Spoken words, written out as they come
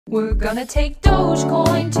We're gonna take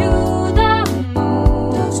Dogecoin to the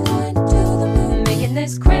moon. Dogecoin to the moon. Making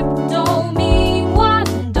this crypto mean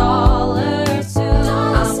 $1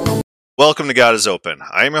 soon. Welcome to God is Open.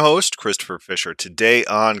 I am your host, Christopher Fisher. Today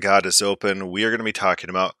on God is Open, we are going to be talking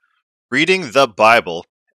about reading the Bible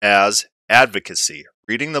as advocacy,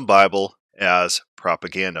 reading the Bible as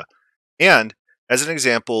propaganda. And as an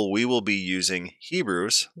example, we will be using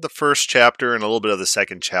Hebrews, the first chapter and a little bit of the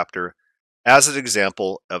second chapter, as an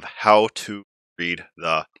example of how to read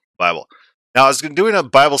the Bible. Now, I was doing a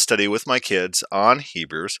Bible study with my kids on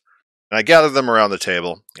Hebrews, and I gather them around the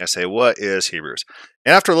table. I say, what is Hebrews?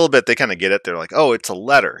 And after a little bit, they kind of get it. They're like, oh, it's a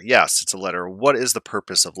letter. Yes, it's a letter. What is the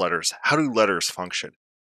purpose of letters? How do letters function?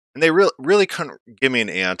 And they really couldn't give me an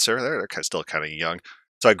answer. They're still kind of young.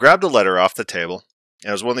 So I grabbed a letter off the table, and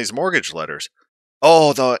it was one of these mortgage letters.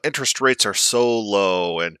 Oh, the interest rates are so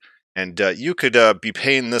low, and you could be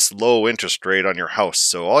paying this low interest rate on your house.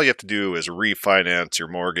 So all you have to do is refinance your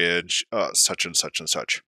mortgage, such and such and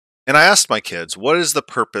such. And I asked my kids, what is the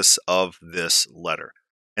purpose of this letter?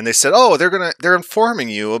 And they said, oh, they're informing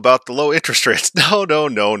you about the low interest rates. No.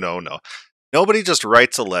 Nobody just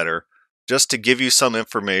writes a letter just to give you some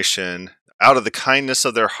information out of the kindness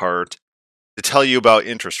of their heart to tell you about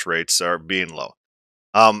interest rates are being low.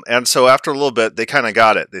 And so after a little bit, they kind of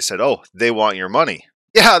got it. They said, oh, they want your money.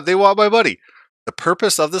 Yeah, they want my money. The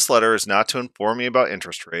purpose of this letter is not to inform me about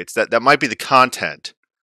interest rates. That might be the content.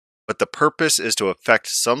 But the purpose is to affect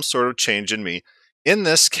some sort of change in me. In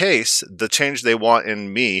this case, the change they want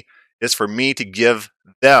in me is for me to give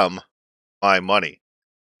them my money.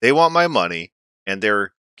 They want my money, and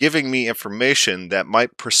they're giving me information that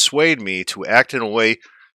might persuade me to act in a way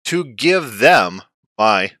to give them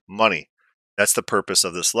my money. That's the purpose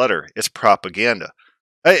of this letter. It's propaganda.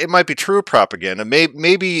 It might be true propaganda.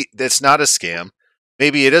 Maybe it's not a scam.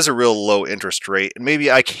 Maybe it is a real low interest rate, and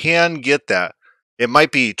maybe I can get that. It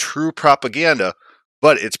might be true propaganda,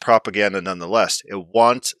 but it's propaganda nonetheless. It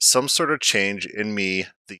wants some sort of change in me,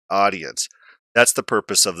 the audience. That's the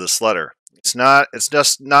purpose of this letter. It's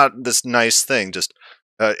just not this nice thing, just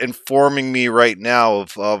informing me right now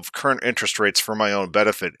of current interest rates for my own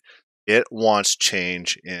benefit. It wants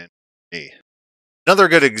change in me. Another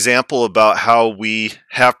good example about how we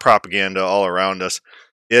have propaganda all around us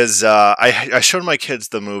is I showed my kids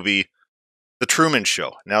the movie The Truman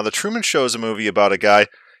Show. Now, The Truman Show is a movie about a guy,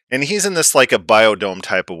 and he's in this like a biodome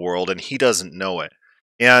type of world, and he doesn't know it.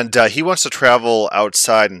 And he wants to travel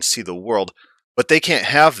outside and see the world, but they can't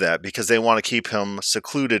have that because they want to keep him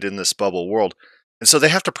secluded in this bubble world. And so they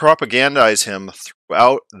have to propagandize him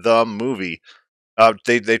throughout the movie.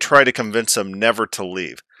 They try to convince him never to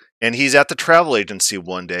leave. And he's at the travel agency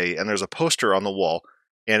one day, and there's a poster on the wall,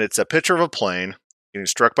 and it's a picture of a plane getting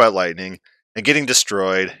struck by lightning and getting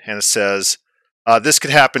destroyed, and it says, this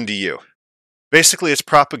could happen to you. Basically, it's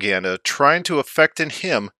propaganda trying to affect in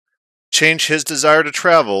him, change his desire to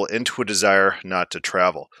travel into a desire not to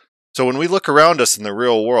travel. So when we look around us in the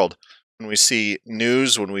real world, when we see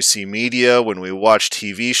news, when we see media, when we watch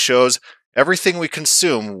TV shows, everything we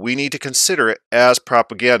consume, we need to consider it as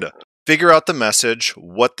propaganda. Figure out the message,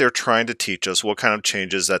 what they're trying to teach us, what kind of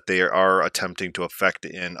changes that they are attempting to affect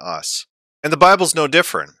in us. And the Bible's no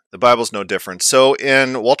different. So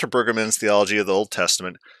in Walter Brueggemann's Theology of the Old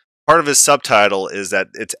Testament, part of his subtitle is that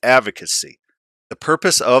it's advocacy. The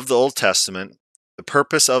purpose of the Old Testament,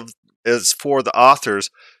 is for the authors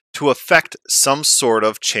to affect some sort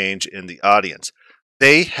of change in the audience.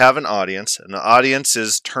 They have an audience, and the audience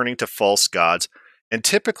is turning to false gods, and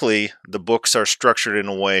typically the books are structured in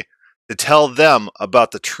a way to tell them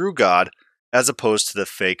about the true God as opposed to the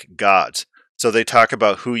fake gods. So they talk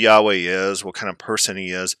about who Yahweh is, what kind of person he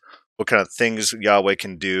is, what kind of things Yahweh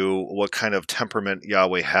can do, what kind of temperament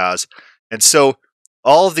Yahweh has. And so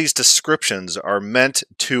all of these descriptions are meant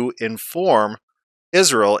to inform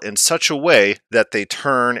Israel in such a way that they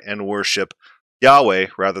turn and worship Yahweh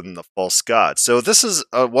rather than the false god. So this is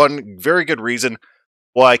one very good reason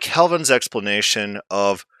why Calvin's explanation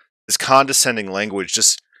of this condescending language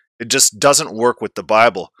it just doesn't work with the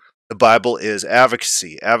Bible. The Bible is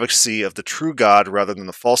advocacy of the true God rather than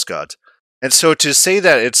the false gods. And so to say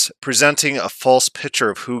that it's presenting a false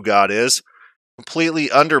picture of who God is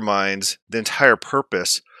completely undermines the entire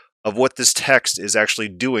purpose of what this text is actually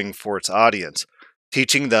doing for its audience,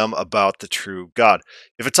 teaching them about the true God.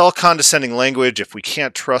 If it's all condescending language, if we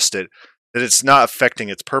can't trust it, then it's not affecting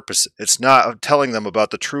its purpose. It's not telling them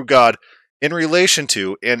about the true God in relation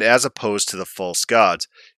to and as opposed to the false gods.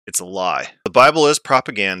 It's a lie. The Bible is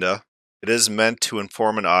propaganda. It is meant to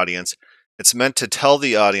inform an audience. It's meant to tell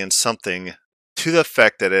the audience something to the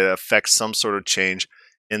effect that it affects some sort of change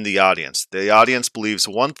in the audience. The audience believes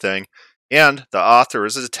one thing, and the author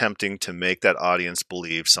is attempting to make that audience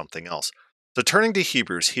believe something else. So turning to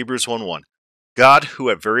Hebrews 1:1. God, who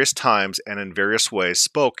at various times and in various ways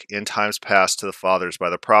spoke in times past to the fathers by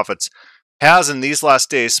the prophets, has in these last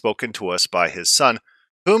days spoken to us by his Son,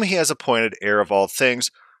 whom he has appointed heir of all things,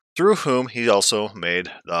 through whom he also made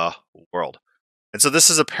the world. And so this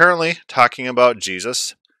is apparently talking about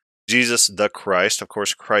Jesus the Christ. Of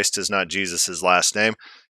course, Christ is not Jesus' last name.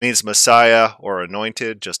 It means Messiah or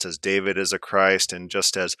anointed, just as David is a Christ, and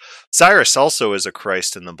just as Cyrus also is a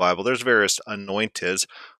Christ in the Bible. There's various anointeds,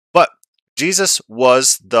 but Jesus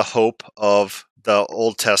was the hope of the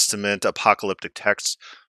Old Testament apocalyptic texts,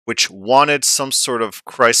 which wanted some sort of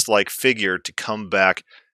Christ-like figure to come back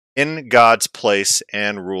in God's place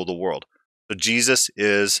and rule the world. So Jesus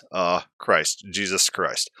is Christ, Jesus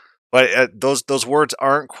Christ. But those words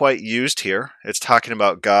aren't quite used here. It's talking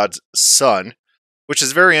about God's Son, which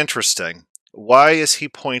is very interesting. Why is he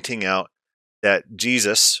pointing out that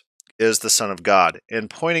Jesus is the Son of God and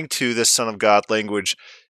pointing to this Son of God language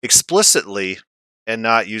explicitly and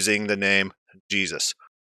not using the name Jesus?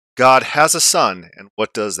 God has a Son, and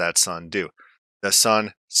what does that Son do? The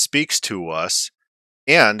Son speaks to us,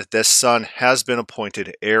 and this Son has been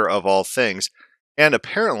appointed heir of all things, and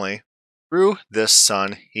apparently through this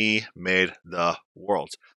Son, he made the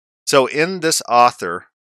world. So in this author,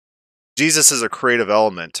 Jesus is a creative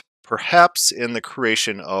element, perhaps in the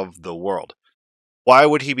creation of the world. Why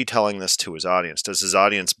would he be telling this to his audience? Does his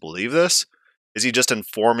audience believe this? Is he just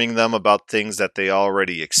informing them about things that they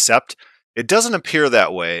already accept? It doesn't appear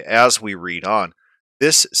that way as we read on.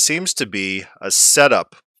 This seems to be a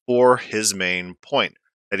setup for his main point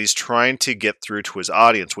that he's trying to get through to his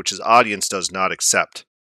audience, which his audience does not accept.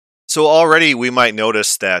 So already we might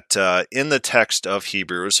notice that in the text of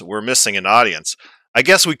Hebrews, we're missing an audience. I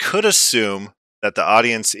guess we could assume that the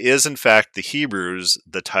audience is in fact the Hebrews,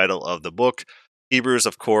 the title of the book. Hebrews,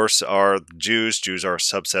 of course, are Jews. Jews are a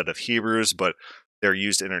subset of Hebrews, but they're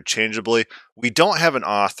used interchangeably. We don't have an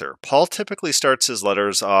author. Paul typically starts his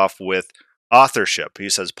letters off with authorship. He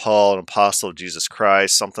says, Paul, an apostle of Jesus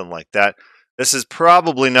Christ, something like that. This is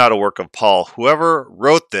probably not a work of Paul. Whoever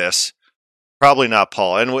wrote this, probably not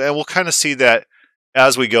Paul. And we'll kind of see that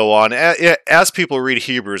as we go on. As people read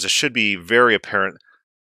Hebrews, it should be very apparent.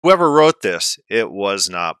 Whoever wrote this, it was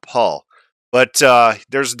not Paul. But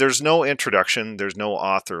there's no introduction. There's no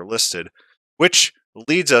author listed, which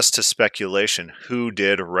leads us to speculation. Who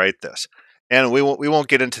did write this? And we won't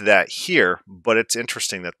get into that here, but it's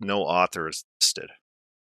interesting that no author is listed.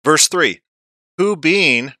 Verse 3, who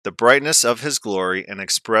being the brightness of his glory and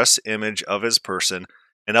express image of his person,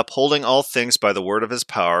 and upholding all things by the word of his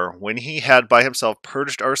power, when he had by himself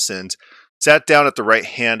purged our sins, sat down at the right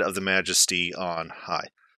hand of the majesty on high.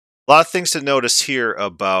 A lot of things to notice here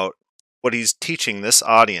about what he's teaching this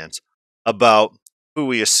audience about who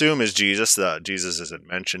we assume is Jesus. Jesus isn't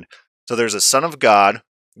mentioned. So there's a Son of God.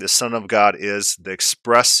 The Son of God is the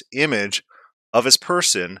express image of his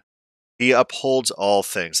person. He upholds all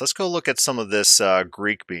things. Let's go look at some of this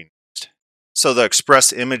Greek being used. So the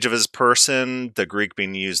express image of his person, the Greek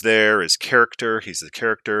being used there is character. He's the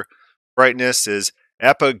character. Brightness is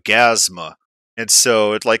apogasma. And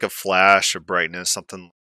so it's like a flash of brightness, something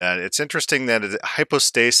like that. It's interesting that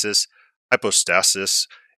hypostasis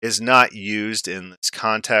is not used in this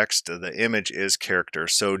context. The image is character.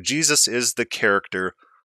 So Jesus is the character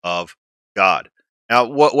of God. Now,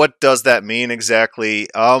 what does that mean exactly?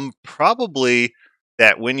 Probably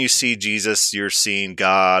that when you see Jesus, you're seeing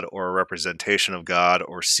God or a representation of God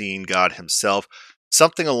or seeing God himself,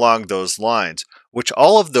 something along those lines, which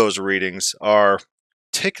all of those readings are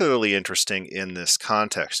particularly interesting in this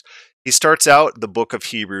context. He starts out the book of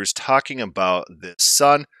Hebrews talking about this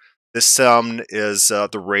Son. This Son is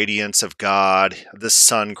the radiance of God. This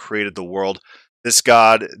Son created the world. This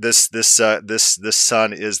Son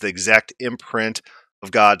is the exact imprint of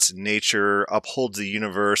God's nature, upholds the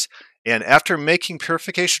universe. And after making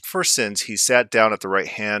purification for sins, he sat down at the right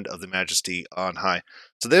hand of the majesty on high.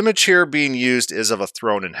 So the image here being used is of a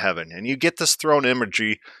throne in heaven. And you get this throne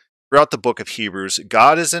imagery throughout the book of Hebrews.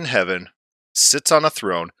 God is in heaven, sits on a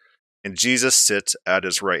throne, and Jesus sits at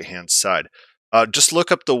his right-hand side. Just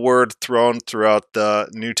look up the word throne throughout the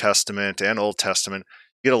New Testament and Old Testament.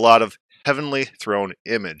 You get a lot of heavenly throne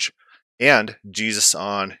image. And Jesus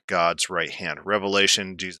on God's right hand.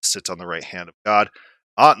 Revelation, Jesus sits on the right hand of God.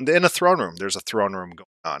 In a throne room, there's a throne room going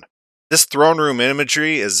on. This throne room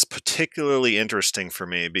imagery is particularly interesting for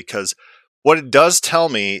me because what it does tell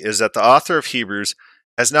me is that the author of Hebrews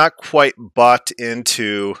has not quite bought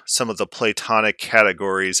into some of the Platonic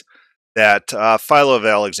categories that Philo of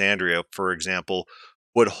Alexandria, for example,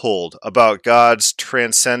 would hold about God's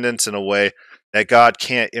transcendence in a way that God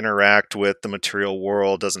can't interact with the material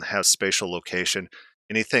world, doesn't have spatial location,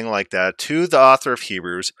 anything like that. To the author of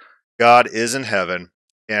Hebrews, God is in heaven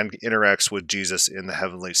and interacts with Jesus in the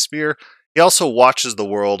heavenly sphere. He also watches the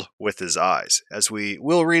world with his eyes, as we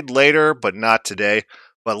will read later, but not today.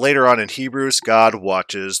 But later on in Hebrews, God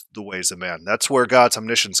watches the ways of man. That's where God's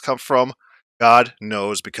omniscience comes from. God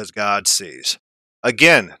knows because God sees.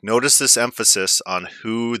 Again, notice this emphasis on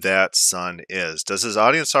who that Son is. Does his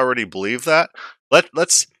audience already believe that?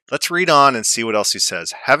 Let's read on and see what else he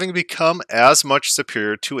says. Having become as much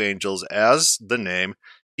superior to angels as the name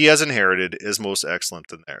he has inherited is most excellent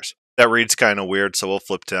than theirs. That reads kind of weird, so we'll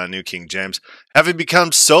flip to New King James. Having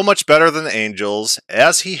become so much better than the angels,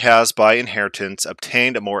 as he has by inheritance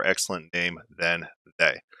obtained a more excellent name than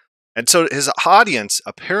they. And so his audience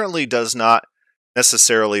apparently does not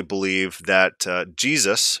necessarily believe that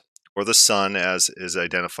Jesus, or the Son, as is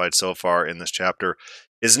identified so far in this chapter,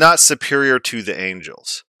 is not superior to the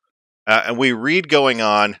angels. And we read going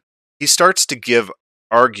on, he starts to give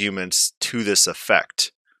arguments to this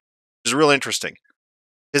effect, which is real interesting.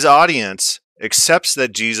 His audience accepts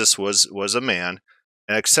that Jesus was a man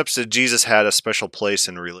and accepts that Jesus had a special place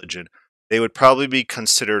in religion. They would probably be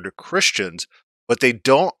considered Christians, but they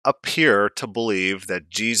don't appear to believe that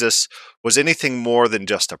Jesus was anything more than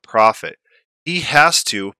just a prophet. He has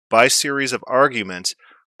to, by series of arguments,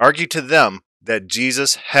 argue to them that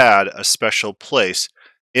Jesus had a special place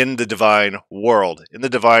in the divine world, in the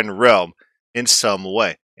divine realm, in some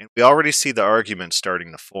way. And we already see the argument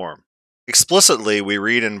starting to form. Explicitly, we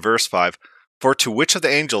read in verse 5, "For to which of the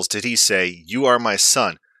angels did he say, 'You are my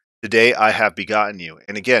son, today I have begotten you'?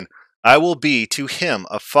 And again, 'I will be to him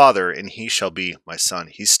a father, and he shall be my son.'"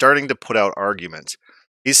 He's starting to put out arguments.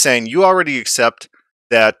 He's saying, you already accept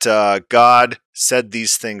that God said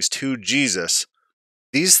these things to Jesus.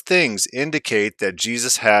 These things indicate that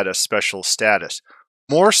Jesus had a special status,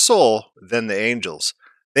 more so than the angels.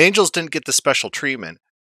 The angels didn't get the special treatment.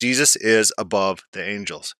 Jesus is above the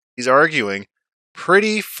angels. He's arguing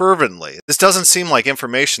pretty fervently. This doesn't seem like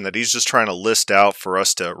information that he's just trying to list out for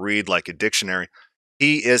us to read like a dictionary.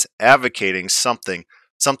 He is advocating something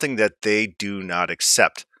that they do not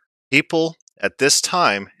accept. People at this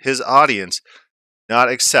time, his audience, not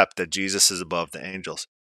accept that Jesus is above the angels.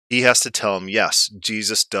 He has to tell them, yes,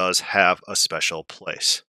 Jesus does have a special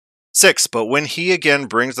place. 6, but when he again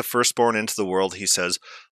brings the firstborn into the world, he says,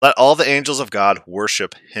 "Let all the angels of God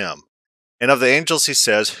worship him." And of the angels he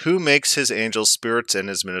says, "Who makes his angels spirits and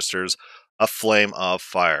his ministers a flame of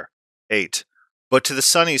fire?" 8, but to the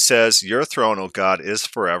Son he says, "Your throne, O God, is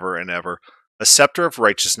forever and ever. A scepter of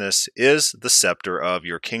righteousness is the scepter of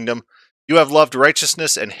your kingdom. You have loved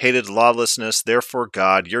righteousness and hated lawlessness. Therefore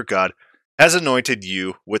God, your God, has anointed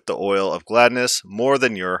you with the oil of gladness more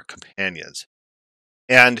than your companions.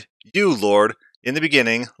 And you, Lord, in the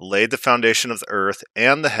beginning laid the foundation of the earth,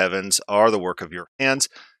 and the heavens are the work of your hands.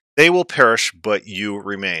 They will perish, but you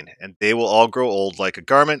remain, and they will all grow old like a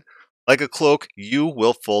garment. Like a cloak, you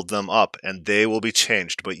will fold them up, and they will be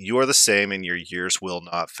changed, but you are the same, and your years will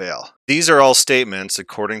not fail." These are all statements,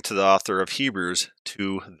 according to the author of Hebrews,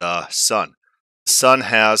 to the Son. The Son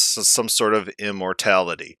has some sort of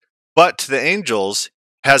immortality. But to the angels,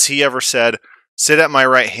 has he ever said, "Sit at my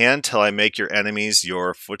right hand till I make your enemies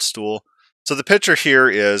your footstool"? So the picture here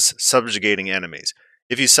is subjugating enemies.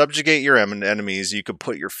 If you subjugate your enemies, you can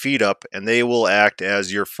put your feet up and they will act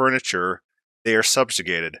as your furniture. They are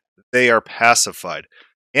subjugated. They are pacified.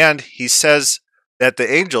 And he says that the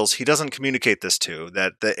angels, he doesn't communicate this to,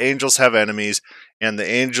 that the angels have enemies and the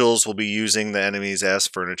angels will be using the enemies as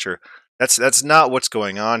furniture. That's not what's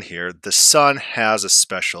going on here. The Son has a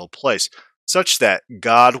special place, such that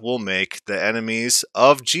God will make the enemies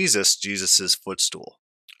of Jesus' footstool.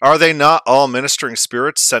 Are they not all ministering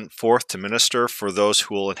spirits sent forth to minister for those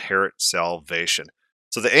who will inherit salvation?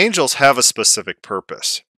 So the angels have a specific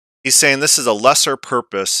purpose. He's saying this is a lesser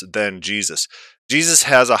purpose than Jesus. Jesus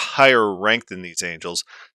has a higher rank than these angels.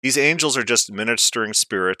 These angels are just ministering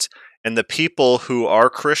spirits, and the people who are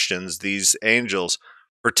Christians, these angels,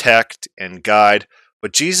 protect and guide.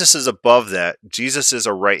 But Jesus is above that. Jesus is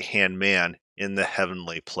a right-hand man in the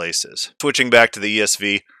heavenly places. Switching back to the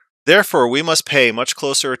ESV, "Therefore we must pay much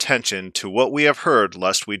closer attention to what we have heard,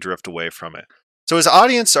 lest we drift away from it." So his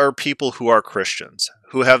audience are people who are Christians,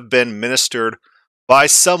 who have been ministered by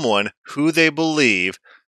someone who they believe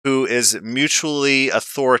who is mutually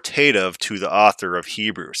authoritative to the author of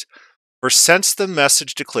Hebrews. "For since the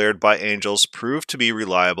message declared by angels proved to be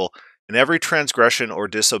reliable, and every transgression or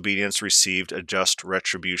disobedience received a just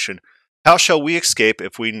retribution, how shall we escape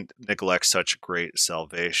if we neglect such great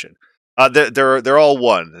salvation?" They're all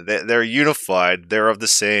one. They're unified. They're of the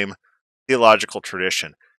same theological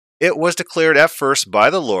tradition. It was declared at first by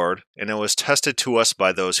the Lord, and it was tested to us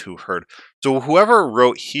by those who heard. So whoever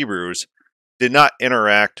wrote Hebrews did not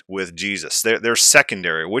interact with Jesus. They're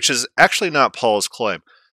secondary, which is actually not Paul's claim.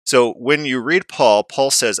 So when you read Paul,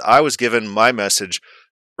 Paul says, I was given my message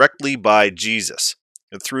directly by Jesus.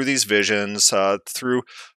 And through these visions, through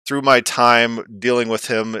my time dealing with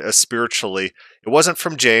him spiritually, it wasn't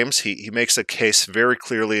from James. He makes a case very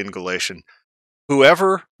clearly in Galatians.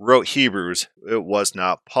 Whoever wrote Hebrews, it was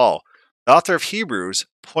not Paul. The author of Hebrews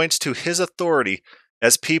points to his authority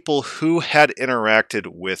as people who had interacted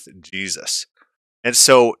with Jesus. And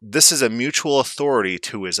so this is a mutual authority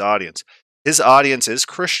to his audience. His audience is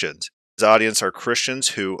Christians. His audience are Christians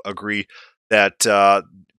who agree that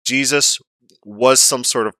Jesus was some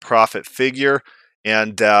sort of prophet figure,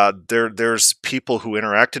 and there's people who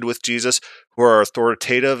interacted with Jesus who are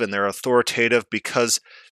authoritative, and they're authoritative because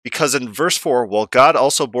in verse 4, while God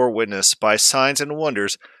also bore witness by signs and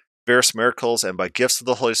wonders, various miracles, and by gifts of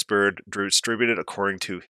the Holy Spirit distributed according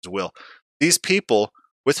to his will. These people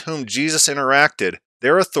with whom Jesus interacted,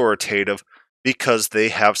 they're authoritative because they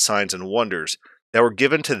have signs and wonders that were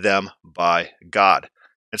given to them by God.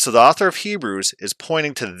 And so the author of Hebrews is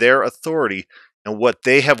pointing to their authority and what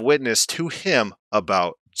they have witnessed to him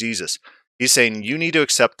about Jesus. He's saying you need to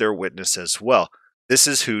accept their witness as well. This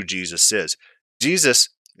is who Jesus is. Jesus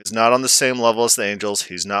is not on the same level as the angels.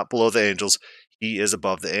 He's not below the angels. He is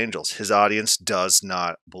above the angels. His audience does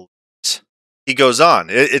not believe it. He goes on.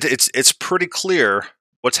 It's pretty clear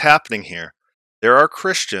what's happening here. There are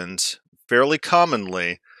Christians, fairly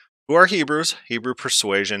commonly, who are Hebrews, Hebrew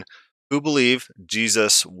persuasion, who believe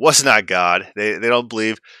Jesus was not God. They don't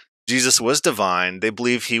believe Jesus was divine. They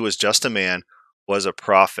believe he was just a man, was a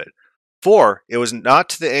prophet. For it was not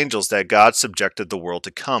to the angels that God subjected the world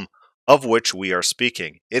to come, of which we are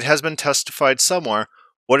speaking. It has been testified somewhere,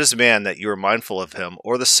 what is man that you are mindful of him,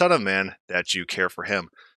 or the Son of Man that you care for him?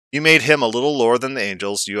 You made him a little lower than the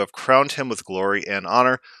angels. You have crowned him with glory and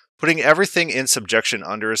honor, putting everything in subjection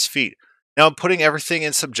under his feet. Now, putting everything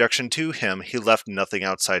in subjection to him, he left nothing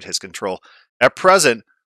outside his control. At present,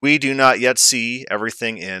 we do not yet see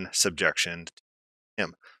everything in subjection to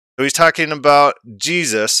him. So he's talking about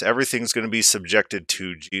Jesus. Everything's going to be subjected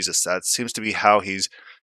to Jesus. That seems to be how he's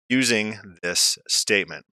using this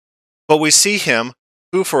statement. But we see him,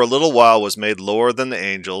 who for a little while was made lower than the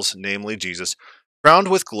angels, namely Jesus, crowned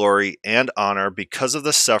with glory and honor because of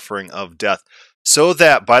the suffering of death, so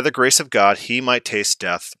that by the grace of God he might taste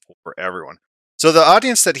death for everyone. So the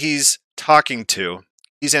audience that he's talking to,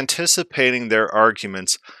 he's anticipating their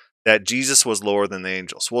arguments that Jesus was lower than the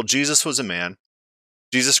angels. Well, Jesus was a man.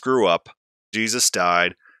 Jesus grew up. Jesus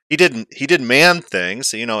died. He did man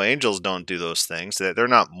things. Angels don't do those things. They're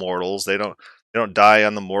not mortals. They don't die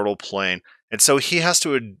on the mortal plane. And so he has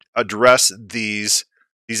to address these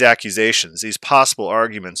accusations, these possible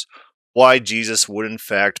arguments, why Jesus would in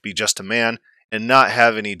fact be just a man and not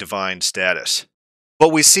have any divine status. But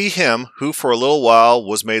we see him, who for a little while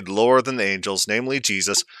was made lower than the angels, namely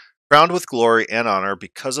Jesus, crowned with glory and honor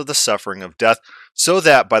because of the suffering of death, so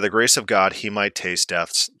that by the grace of God he might taste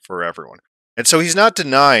death for everyone. And so he's not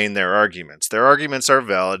denying their arguments. Their arguments are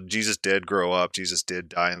valid. Jesus did grow up. Jesus did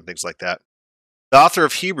die and things like that. The author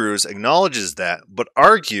of Hebrews acknowledges that, but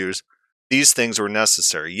argues these things were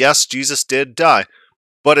necessary. Yes, Jesus did die,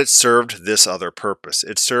 but it served this other purpose.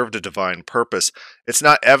 It served a divine purpose. It's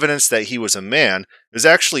not evidence that he was a man. It was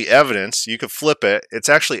actually evidence, you could flip it, it's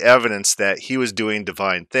actually evidence that he was doing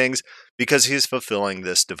divine things because he's fulfilling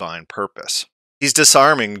this divine purpose. He's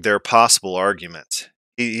disarming their possible arguments.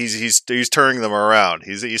 He's turning them around.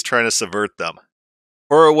 He's trying to subvert them.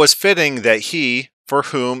 For it was fitting that he, for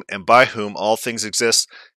whom and by whom all things exist,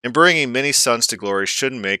 in bringing many sons to glory,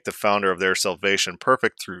 should make the founder of their salvation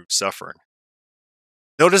perfect through suffering.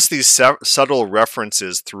 Notice these subtle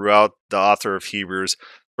references throughout the author of Hebrews,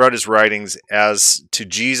 throughout his writings, as to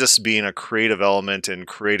Jesus being a creative element in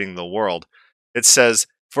creating the world. It says,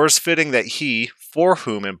 for it's fitting that he, for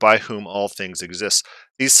whom and by whom all things exist.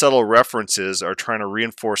 These subtle references are trying to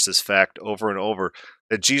reinforce this fact over and over,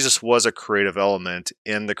 that Jesus was a creative element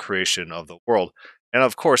in the creation of the world. And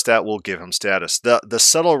of course, that will give him status. The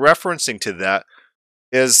subtle referencing to that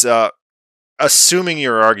is assuming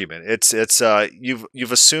your argument. It's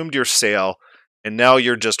you've assumed your sale, and now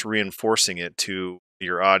you're just reinforcing it to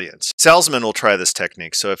your audience. Salesmen will try this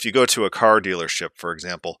technique. So if you go to a car dealership, for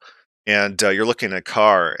example, and you're looking at a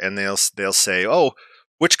car, and they'll say, "Oh,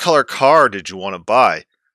 which color car did you want to buy?"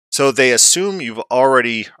 So they assume you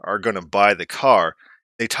already are going to buy the car.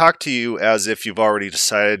 They talk to you as if you've already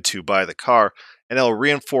decided to buy the car, and they'll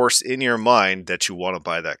reinforce in your mind that you want to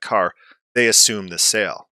buy that car. They assume the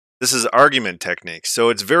sale. This is argument technique, so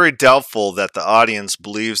it's very doubtful that the audience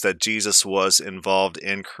believes that Jesus was involved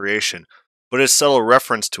in creation, but a subtle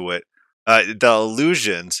reference to it, the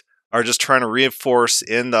allusions are just trying to reinforce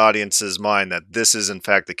in the audience's mind that this is in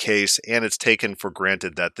fact the case, and it's taken for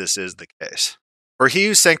granted that this is the case. For he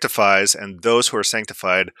who sanctifies and those who are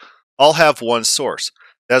sanctified all have one source.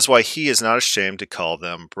 That is why he is not ashamed to call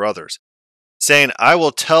them brothers, saying, I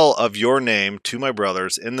will tell of your name to my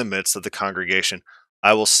brothers in the midst of the congregation.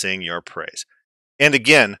 I will sing your praise. And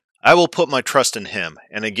again, I will put my trust in him.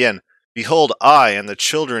 And again, behold, I and the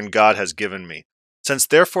children God has given me. Since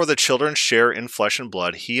therefore the children share in flesh and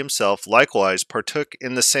blood, he himself likewise partook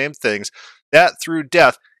in the same things, that through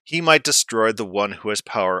death he might destroy the one who has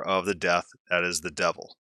power of the death, that is the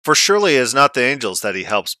devil. For surely it is not the angels that he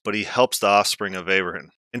helps, but he helps the offspring of Abraham,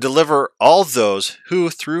 and deliver all those who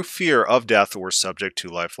through fear of death were subject to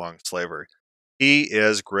lifelong slavery. He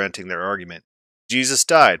is granting their argument. Jesus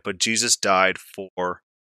died, but Jesus died for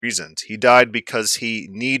reasons. He died because he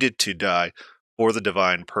needed to die for the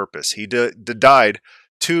divine purpose. He died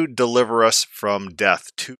to deliver us from death,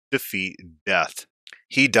 to defeat death.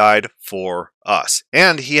 He died for us,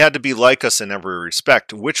 and he had to be like us in every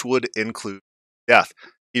respect, which would include death.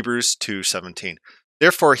 Hebrews 2:17.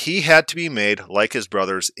 Therefore he had to be made like his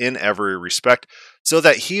brothers in every respect, so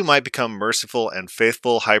that he might become merciful and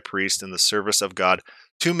faithful high priest in the service of God,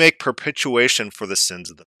 to make perpetuation for the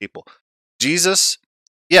sins of the people. Jesus,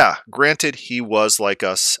 granted he was like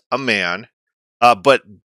us, a man, but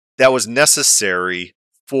that was necessary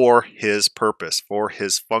for his purpose, for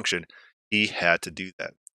his function. He had to do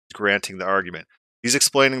that. He's granting the argument. He's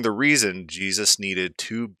explaining the reason Jesus needed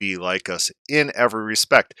to be like us in every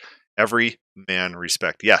respect, every man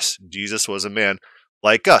respect. Yes, Jesus was a man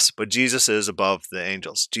like us, but Jesus is above the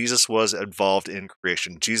angels. Jesus was involved in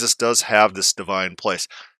creation. Jesus does have this divine place.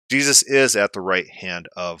 Jesus is at the right hand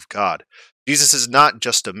of God. Jesus is not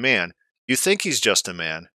just a man. You think he's just a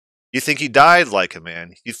man. You think he died like a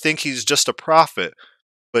man. You think he's just a prophet.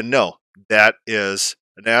 But no, that is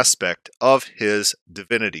an aspect of his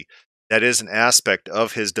divinity. That is an aspect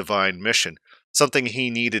of his divine mission, something he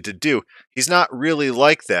needed to do. He's not really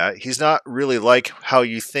like that. He's not really like how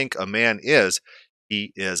you think a man is.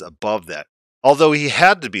 He is above that. Although he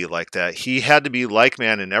had to be like that, he had to be like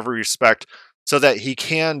man in every respect so that he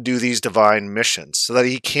can do these divine missions, so that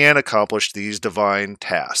he can accomplish these divine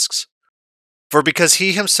tasks. For because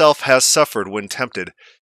he himself has suffered when tempted,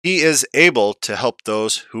 he is able to help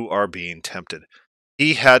those who are being tempted.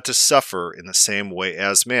 He had to suffer in the same way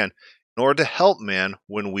as man, in order to help man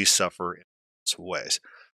when we suffer in those ways.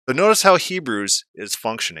 So notice how Hebrews is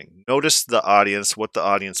functioning. Notice the audience, what the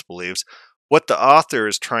audience believes, what the author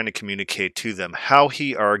is trying to communicate to them, how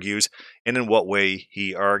he argues, and in what way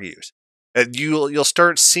he argues. And you'll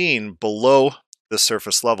start seeing below the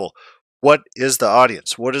surface level, what is the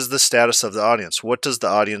audience? What is the status of the audience? What does the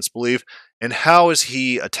audience believe? And how is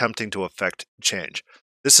he attempting to affect change?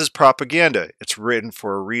 This is propaganda. It's written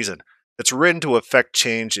for a reason. It's written to affect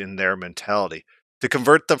change in their mentality, to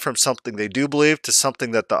convert them from something they do believe to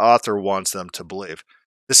something that the author wants them to believe.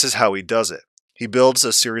 This is how he does it. He builds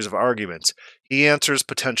a series of arguments. He answers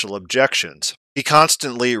potential objections. He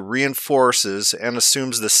constantly reinforces and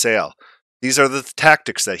assumes the sale. These are the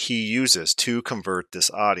tactics that he uses to convert this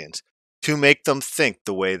audience, to make them think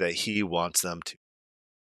the way that he wants them to.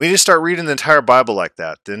 We need to start reading the entire Bible like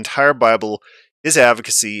that. The entire Bible is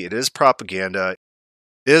advocacy. It is propaganda.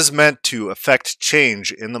 It is meant to affect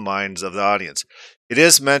change in the minds of the audience. It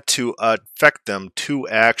is meant to affect them to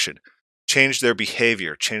action, change their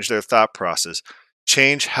behavior, change their thought process,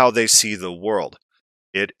 change how they see the world.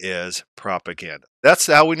 It is propaganda. That's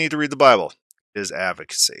how we need to read the Bible, is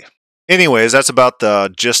advocacy. Anyways, that's about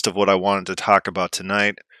the gist of what I wanted to talk about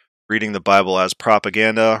tonight. Reading the Bible as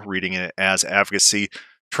propaganda, reading it as advocacy,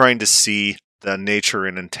 trying to see the nature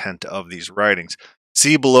and intent of these writings.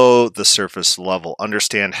 See below the surface level,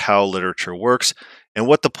 understand how literature works and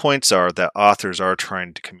what the points are that authors are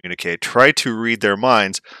trying to communicate. Try to read their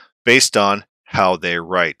minds based on how they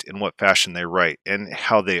write, in what fashion they write, and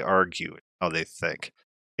how they argue, how they think.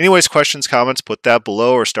 Anyways, questions, comments, put that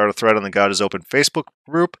below or start a thread on the God is Open Facebook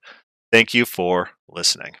group. Thank you for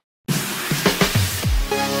listening.